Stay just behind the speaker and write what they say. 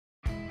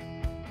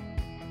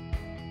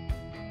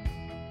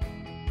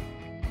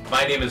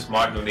My name is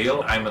Martin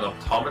O'Neill. I'm an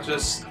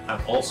optometrist. I'm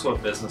also a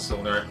business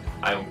owner.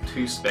 I own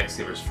 2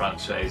 Specsavers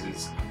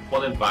franchises,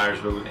 one in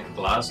Byres Road in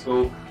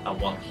Glasgow and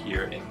one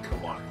here in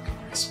Kilmarnock.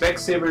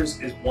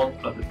 Specsavers is one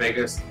of the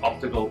biggest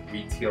optical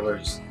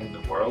retailers in the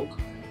world.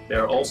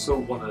 They're also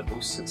one of the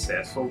most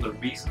successful. The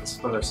reasons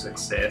for their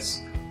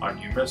success are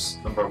numerous.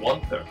 Number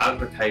 1, their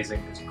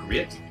advertising is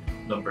great.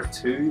 Number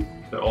 2,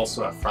 they're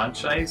also a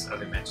franchise,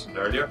 as I mentioned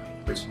earlier,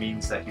 which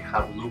means that you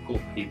have local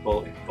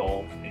people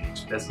involved in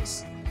each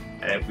business.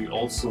 We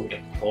also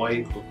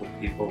employ local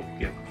people who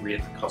give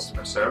great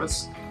customer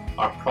service.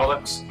 Our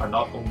products are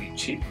not only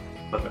cheap,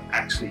 but they're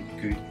actually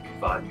good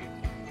value,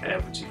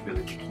 which is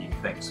really the key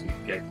thing. So you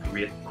get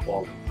great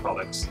quality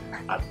products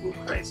at low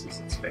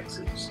prices in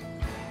Specsavers.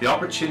 The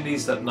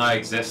opportunities that now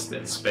exist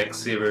in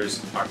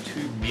Specsavers are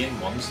 2 main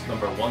ones.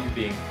 Number 1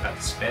 being a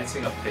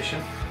dispensing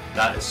optician.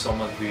 That is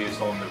someone who is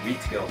on the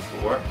retail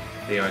floor.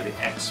 They are the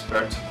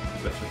expert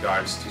with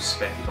regards to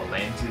spectacle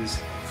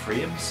lenses and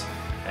frames.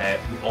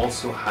 We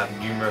also have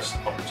numerous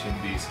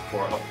opportunities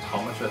for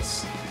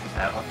optometrists.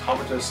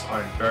 Optometrists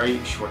are in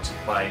very short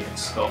supply in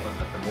Scotland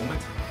at the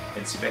moment.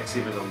 In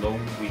Specsavers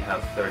alone we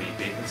have 30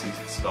 vacancies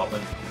in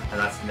Scotland, and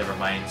that's never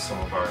mind some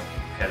of our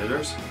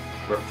competitors.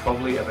 We're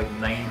probably about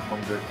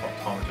 900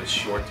 optometrists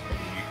short in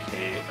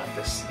the UK at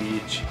this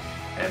stage,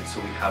 and so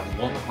we have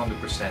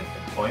 100%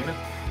 employment.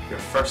 Your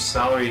first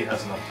salary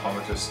as an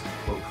optometrist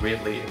will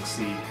greatly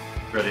exceed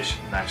British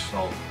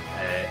national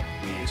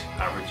wage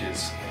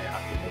averages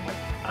at the moment,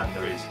 and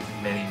there is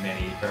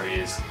many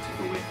areas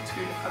to go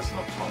into as an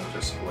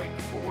optometrist going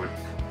forward.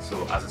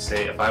 So as I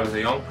say, if I was a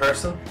young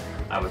person,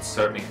 I would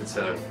certainly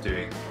consider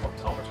doing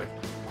optometry.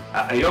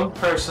 A young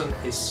person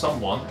is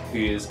someone who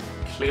is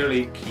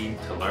clearly keen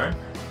to learn.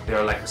 They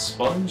are like a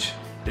sponge.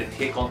 They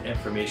take on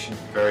information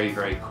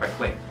very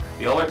quickly.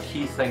 The other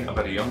key thing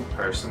about a young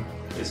person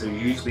is they're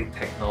usually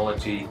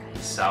technology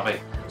savvy,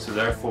 so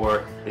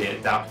therefore they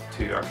adapt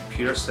to our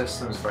computer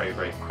systems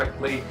very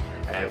quickly.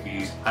 We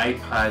use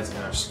iPads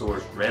in our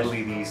stores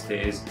readily these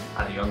days,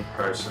 and a young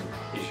person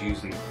is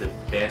usually the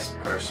best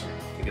person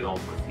to get on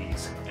with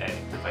these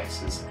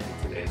devices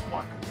in today's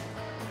market.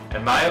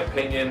 In my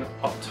opinion,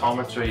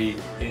 optometry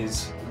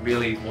is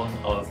really one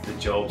of the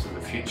jobs of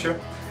the future.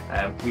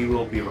 We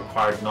will be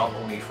required not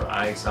only for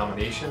eye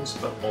examinations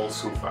but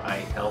also for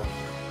eye health.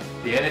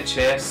 The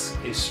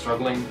NHS is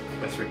struggling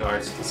with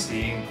regards to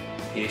seeing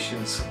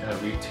patients in a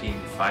routine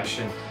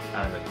fashion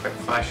and in a quick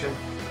fashion.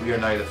 We are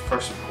now the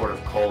first port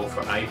of call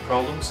for eye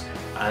problems,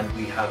 and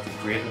we have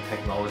greater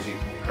technology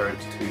compared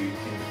to in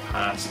the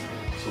past.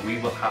 So we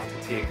will have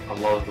to take a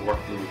lot of the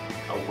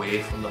workload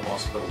away from the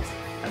hospitals.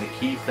 And the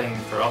key thing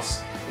for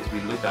us is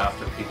we look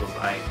after people's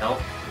eye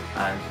health,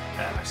 and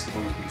I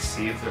suppose we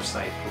save their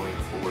sight going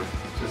forward.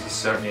 So this is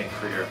certainly a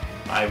career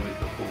I would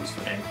propose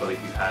for anybody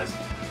who has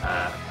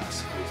I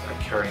suppose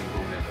a caring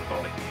bone in their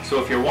body.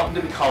 So if you're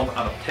wanting to become an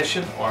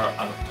optician or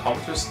an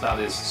optometrist, that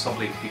is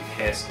somebody who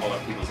tests other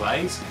people's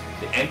eyes,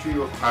 the entry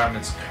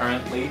requirements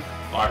currently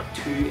are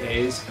 2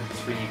 A's and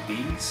 3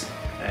 B's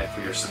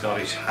for your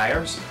Scottish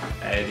hires.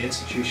 The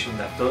institution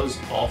that does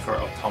offer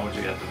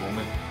optometry at the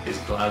moment is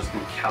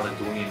Glasgow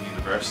Caledonian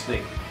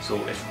University, so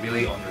it's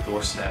really on your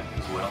doorstep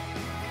as well.